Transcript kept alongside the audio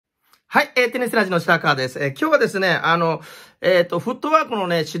はい、テニスエナジーの白川です。今日はですね、フットワークの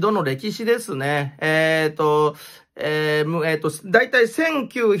ね、指導の歴史ですね。だいたい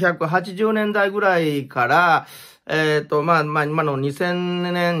1980年代ぐらいから、今の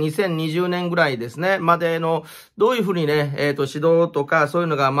2000年、2020年ぐらいですね、までの、どういうふうにね、指導とか、そういう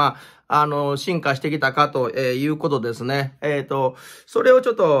のが、進化してきたかということですね。それを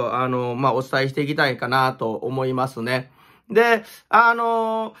ちょっと、お伝えしていきたいかなと思いますね。で、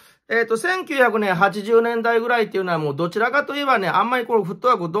1980年代ぐらいっていうのはもうどちらかといえばね、あんまりこのフット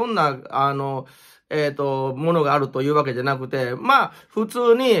ワークどんな、ものがあるというわけじゃなくて、普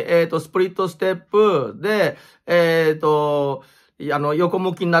通に、スプリットステップで、横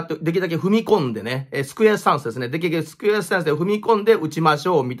向きになって、できるだけ踏み込んでね、スクエアスタンスですね。できるだけスクエアスタンスで踏み込んで打ちまし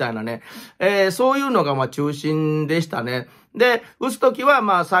ょう、みたいなね。そういうのが中心でしたね。で、打つとき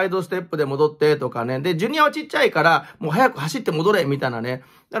はサイドステップで戻ってとかね。で、ジュニアはちっちゃいから、もう早く走って戻れ、みたいなね。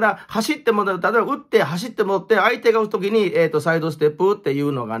だから、走って戻る。例えば、打って走って戻って、相手が打つときに、サイドステップってい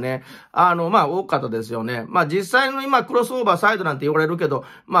うのがね、多かったですよね。実際の今、クロスオーバーサイドなんて言われるけど、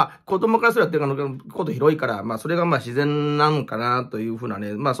子供からすればっていうこと広いから、それが自然なのかな、というふうな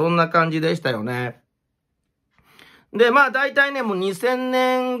ね。そんな感じでしたよね。で、大体ね、もう2000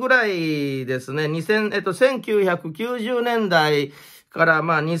年ぐらいですね。1990年代から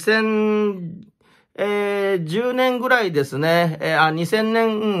2010年ぐらいですね。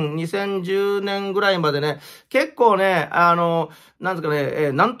2010年ぐらいまでね、結構ね、なんですか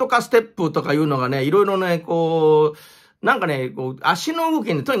ね、なんとかステップとかいうのがね、いろいろね、足の動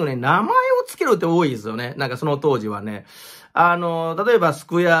きにとにかくね、名前をつけるって多いですよね。その当時はね。例えばス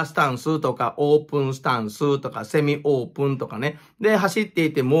クエアスタンスとか、オープンスタンスとか、セミオープンとかね。で、走って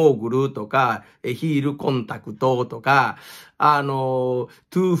いてモーグルとか、ヒールコンタクトとか、トゥ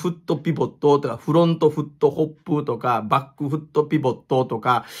ーフットピボットとか、フロントフットホップとか、バックフットピボットと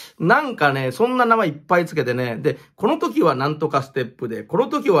か、そんな名前いっぱいつけてね。で、この時はなんとかステップで、この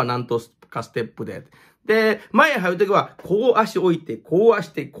時はなんとかステップで。で、前入るときは、こう足置いて、こう足し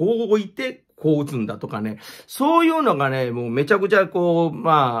て、こう置いて、こう打つんだとかね。そういうのがね、もうめちゃくちゃ多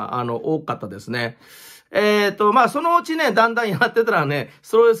かったですね。そのうちね、だんだんやってたらね、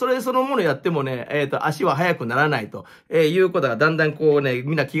それそのものやってもね、足は速くならないと、いうことがだんだん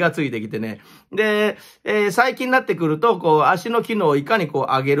みんな気がついてきてね。で、最近になってくると、足の機能をいかに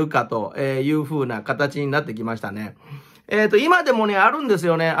上げるかという風な形になってきましたね。今でもね、あるんです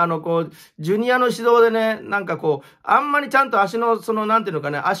よね。ジュニアの指導でね、あんまりちゃんと足の、なんていうの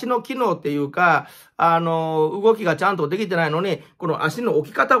かね、足の機能っていうか、動きがちゃんとできてないのに、この足の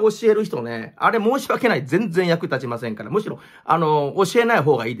置き方を教える人ね、あれ申し訳ない。全然役立ちませんから。むしろ、教えない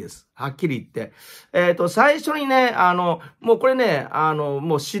方がいいです。はっきり言って。最初にね、もうこれね、もう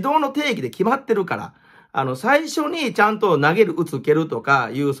指導の定義で決まってるから。最初にちゃんと投げる、打つ、蹴るとか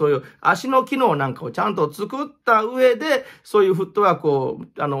いう、そういう足の機能なんかをちゃんと作った上で、そういうフットワークを、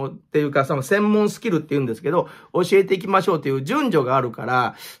っていうか、その専門スキルって言うんですけど、教えていきましょうっていう順序があるか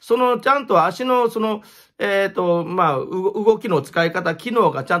ら、ちゃんと足の、動きの使い方、機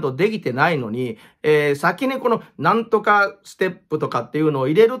能がちゃんとできてないのに、先にこの、なんとかステップとかっていうのを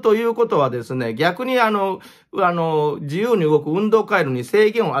入れるということはですね、逆に自由に動く運動回路に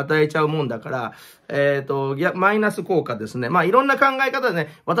制限を与えちゃうもんだから、マイナス効果ですね。いろんな考え方で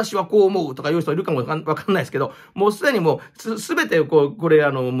ね、私はこう思うとかいう人いるかもわかんないですけど、もうすでにもう、すべてもう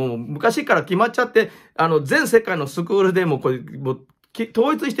昔から決まっちゃって、全世界のスクールでももう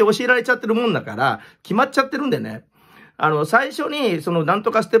統一して教えられちゃってるもんだから、決まっちゃってるんでね。最初に、なん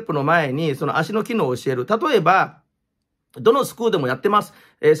とかステップの前に、足の機能を教える。例えば、どのスクールでもやってます。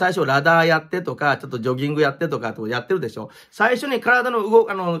最初ラダーやってとか、ちょっとジョギングやってとかやってるでしょ。最初に体の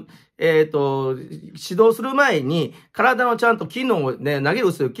指導する前に、体のちゃんと機能をね、投げ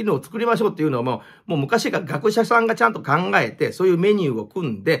る機能を作りましょうっていうのもう昔から学者さんがちゃんと考えて、そういうメニューを組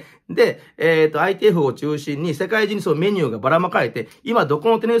んで、で、ITF を中心に世界中にそういうメニューがばらまかれて、今どこ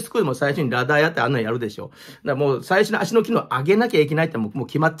のテニススクールも最初にラダーやってあんなのやるでしょ。だからもう最初に足の機能を上げなきゃいけないってもう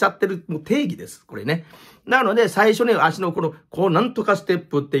決まっちゃってる、もう定義です。これね。なので、最初に足のなんとかステッ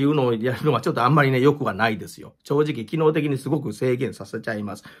プっていうのをやるのはちょっとあんまりね、良くはないですよ。正直、機能的にすごく制限させちゃい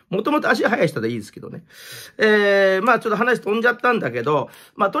ます。もともと足速い人でいいですけどね。ちょっと話飛んじゃったんだけど、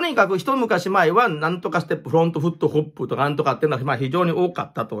とにかく一昔前はなんとかステップ、フロントフットホップとかなんとかっていうのは非常に多か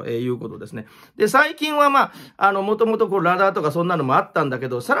ったということですね。で、最近はもともとラダーとかそんなのもあったんだけ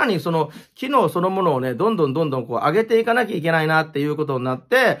ど、さらに機能そのものをね、どんどん上げていかなきゃいけないなっていうことになっ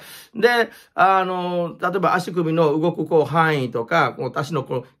て、で、例えば足首の動く範囲とか、足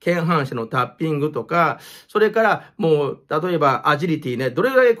の腱反射のタッピングとか、それからもう、例えばアジリティね、ど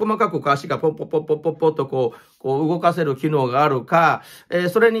れぐらい細かく足がポッポッポッポッポッポッとこう動かせる機能があるか、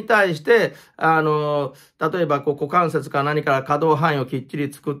それに対して、例えばこう股関節か何か可動範囲をきっち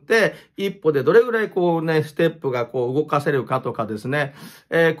り作って、一歩でどれぐらいこうね、ステップがこう動かせるかとかですね、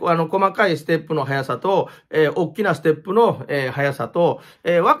細かいステップの速さと、大きなステップの、速さと、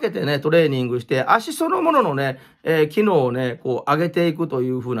分けてね、トレーニングして、足そのもののね、機能をね、こう上げていくと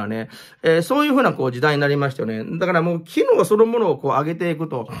いうふうなね、そういうふうなこう時代になりましたよね。だからもう機能そのものをこう上げていく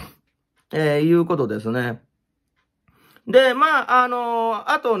と、いうことですね。で、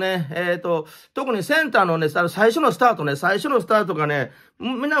あとね、特にセンターのね、最初のスタートがね、み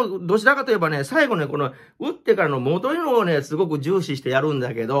んなどちらかといえばね、最後ね、この打ってからの戻りのをね、すごく重視してやるん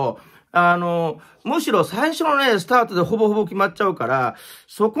だけど、むしろ最初のね、スタートでほぼほぼ決まっちゃうから、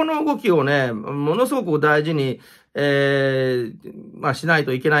そこの動きをね、ものすごく大事に、しない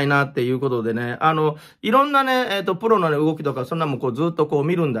といけないなっていうことでね、いろんなね、プロのね、動きとか、そんなもんこうずっとこう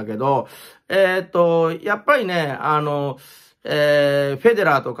見るんだけど、やっぱりね、フェデ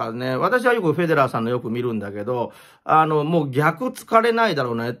ラーとかね、私はよくフェデラーさんのよく見るんだけど、もう逆疲れないだ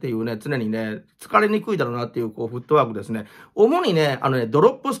ろうねっていうね、常にね、疲れにくいだろうなっていう、こう、フットワークですね。主にね、ドロ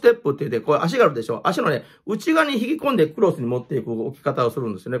ップステップって言って、こう、足があるでしょ。足のね、内側に引き込んでクロスに持っていく置き方をする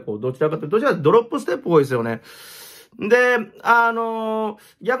んですよね。こう、どちらかというと、ドロップステップ多いですよね。で、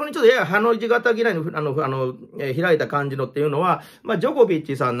逆にちょっとややハの字型嫌いの、開いた感じのっていうのは、ジョコビッ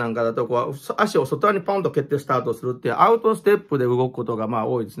チさんなんかだと、こう、足を外側にポンと蹴ってスタートするっていうアウトステップで動くことが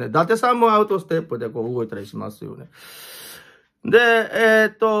多いですね。伊達さんもアウトステップでこう動いたりしますよね。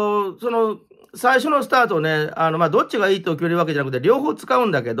で、最初のスタートね、どっちがいいと決めるわけじゃなくて、両方使う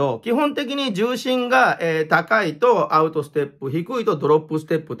んだけど、基本的に重心が、高いとアウトステップ、低いとドロップス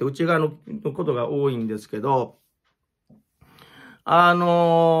テップって内側のことが多いんですけど、こ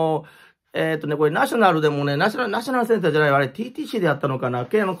れナショナルでもね、ナショナルセンターじゃない、あれ TTC でやったのかな、コ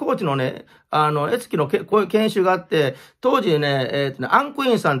ーチのね、エツキのこういう研修があって、当時ね、アンク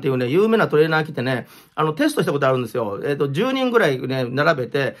インさんっていうね、有名なトレーナー来てね、テストしたことあるんですよ。10人ぐらいね、並べ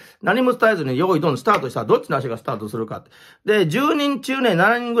て、何も伝えずに、用意どんスタートしたら、どっちの足がスタートするかって。で、10人中ね、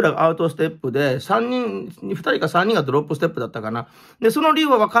7人ぐらいアウトステップで、2人か3人がドロップステップだったかな。で、その理由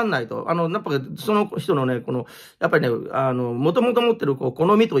はわかんないと。やっぱり、その人のね、やっぱりね、もともと持ってる、こう、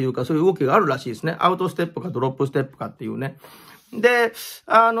好みというか、そういう動きがあるらしいですね。アウトステップかドロップステップかっていうね。で、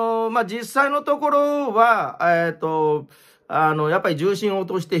実際のところは、やっぱり重心を落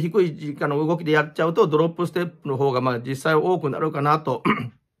として低い動きでやっちゃうと、ドロップステップの方が実際多くなるかなと、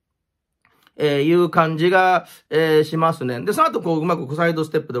いう感じが、しますね。で、その後こううまくサイドス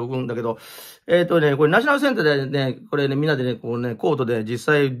テップで動くんだけど、これナショナルセンターでね、これね、みんなでね、こうね、コートで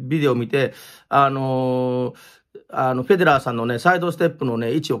実際ビデオ見て、フェデラーさんのね、サイドステップの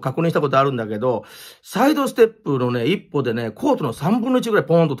ね、位置を確認したことあるんだけど、サイドステップのね、一歩でね、コートの3分の1ぐらい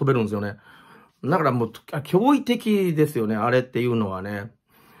ポーンと飛べるんですよね。だからもう、驚異的ですよね、あれっていうのはね。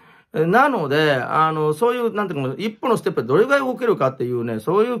なので、そういう、なんていうか、一歩のステップでどれぐらい動けるかっていうね、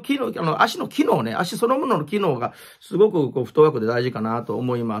そういう機能、足の機能ね、足そのものの機能がすごくこう、フットワークで大事かなと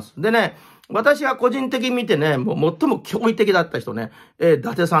思います。でね、私が個人的に見てね、もう最も驚異的だった人ね、伊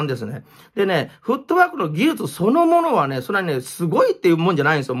達さんですね。でね、フットワークの技術そのものはね、それはね、すごいっていうもんじゃ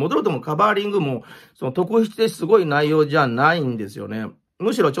ないんですよ。戻るともカバーリングも、その特筆ですごい内容じゃないんですよね。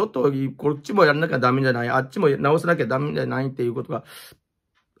むしろちょっと、こっちもやらなきゃダメじゃない、あっちも直さなきゃダメじゃないっていうことが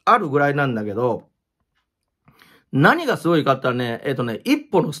あるぐらいなんだけど、何がすごいかって言ったらね、一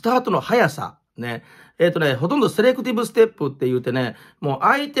歩のスタートの速さ。ね。ほとんどセレクティブステップって言ってね、もう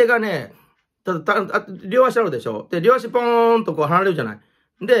相手がね、両足あるでしょ。で、両足ポーンとこう離れるじゃない。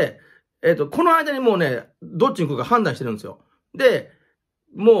で、この間にもうね、どっちに来るか判断してるんですよ。で、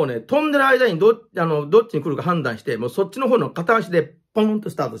もうね、飛んでる間にどっちに来るか判断して、もうそっちの方の片足でポーンと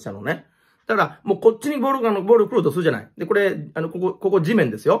スタートしたのね。だから、もうこっちにボール来るとするじゃない。で、これ、ここ地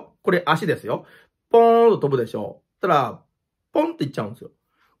面ですよ。これ足ですよ。ポーンと飛ぶでしょ。たら、ポンっていっちゃうんですよ。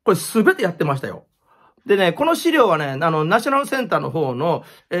これすべてやってましたよ。でね、この資料はね、ナショナルセンターの方の、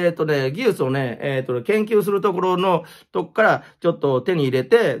技術をね、研究するところのとこからちょっと手に入れ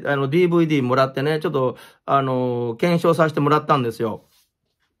て、DVD もらってね、ちょっと、検証させてもらったんですよ。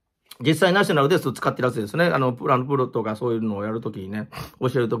実際ナショナルで使ってるやつですね。プロとかそういうのをやるときにね、教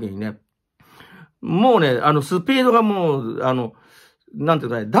えるときにね。もうね、スピードがもう、なんていう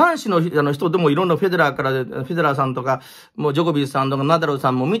かね、男子の人でもいろんなフェデラーさんとか、もうジョコビッチさんとかナダル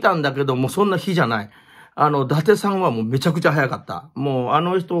さんも見たんだけど、もうそんな日じゃない。伊達さんはもうめちゃくちゃ速かった。も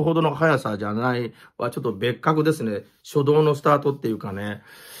う人ほどの速さじゃないはちょっと別格ですね。初動のスタートっていうかね。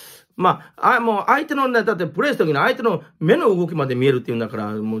もう相手のね、だってプレイするときに相手の目の動きまで見えるっていうんだか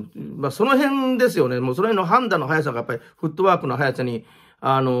ら、もう、その辺ですよね。もうその辺の判断の速さがやっぱりフットワークの速さに、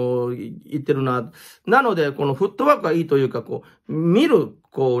言ってるな。なので、このフットワークがいいというか、見る、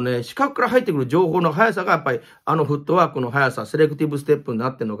視覚から入ってくる情報の速さが、やっぱり、フットワークの速さ、セレクティブステップにな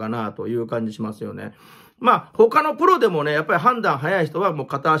ってるのかな、という感じしますよね。他のプロでもね、やっぱり判断早い人はもう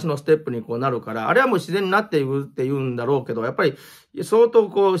片足のステップになるから、あれはもう自然になっていくって言うんだろうけど、やっぱり相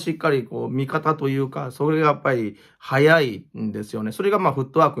当しっかり見方というか、それがやっぱり早いんですよね。それがフ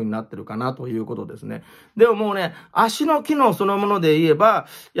ットワークになってるかなということですね。でももうね、足の機能そのもので言えば、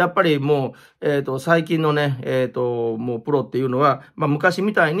やっぱりもう、最近のね、もうプロっていうのは、昔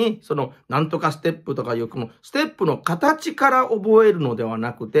みたいに、なんとかステップとかいう、このステップの形から覚えるのでは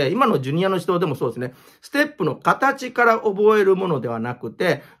なくて、今のジュニアの指導でもそうですね、ステップの形から覚えるものではなく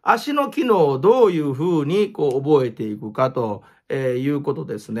て、足の機能をどういうふうに覚えていくかということ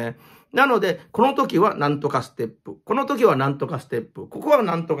ですね。なので、この時はなんとかステップ。この時はなんとかステップ。ここは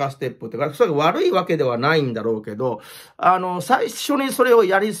なんとかステップってか、それが悪いわけではないんだろうけど、最初にそれを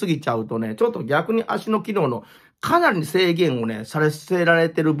やりすぎちゃうとね、ちょっと逆に足の機能のかなり制限をね、させられ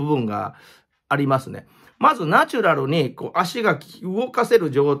てる部分がありますね。まずナチュラルに足が動かせ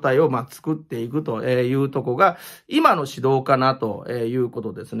る状態を作っていくというとこが今の指導かなというこ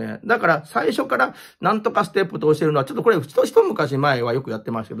とですね。だから最初からなんとかステップと教えるのはちょっとこれ一昔前はよくやっ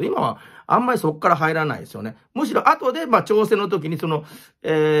てましたけど、今はあんまりそこから入らないですよね。むしろ後で調整の時に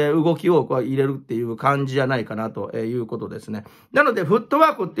動きを入れるっていう感じじゃないかなということですね。なのでフットワ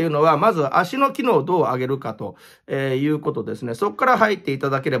ークっていうのはまず足の機能をどう上げるかということですね。そこから入っていた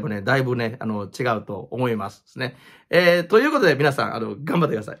だければね、だいぶね、違うと思いますね。ということで皆さん、頑張っ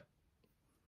てください。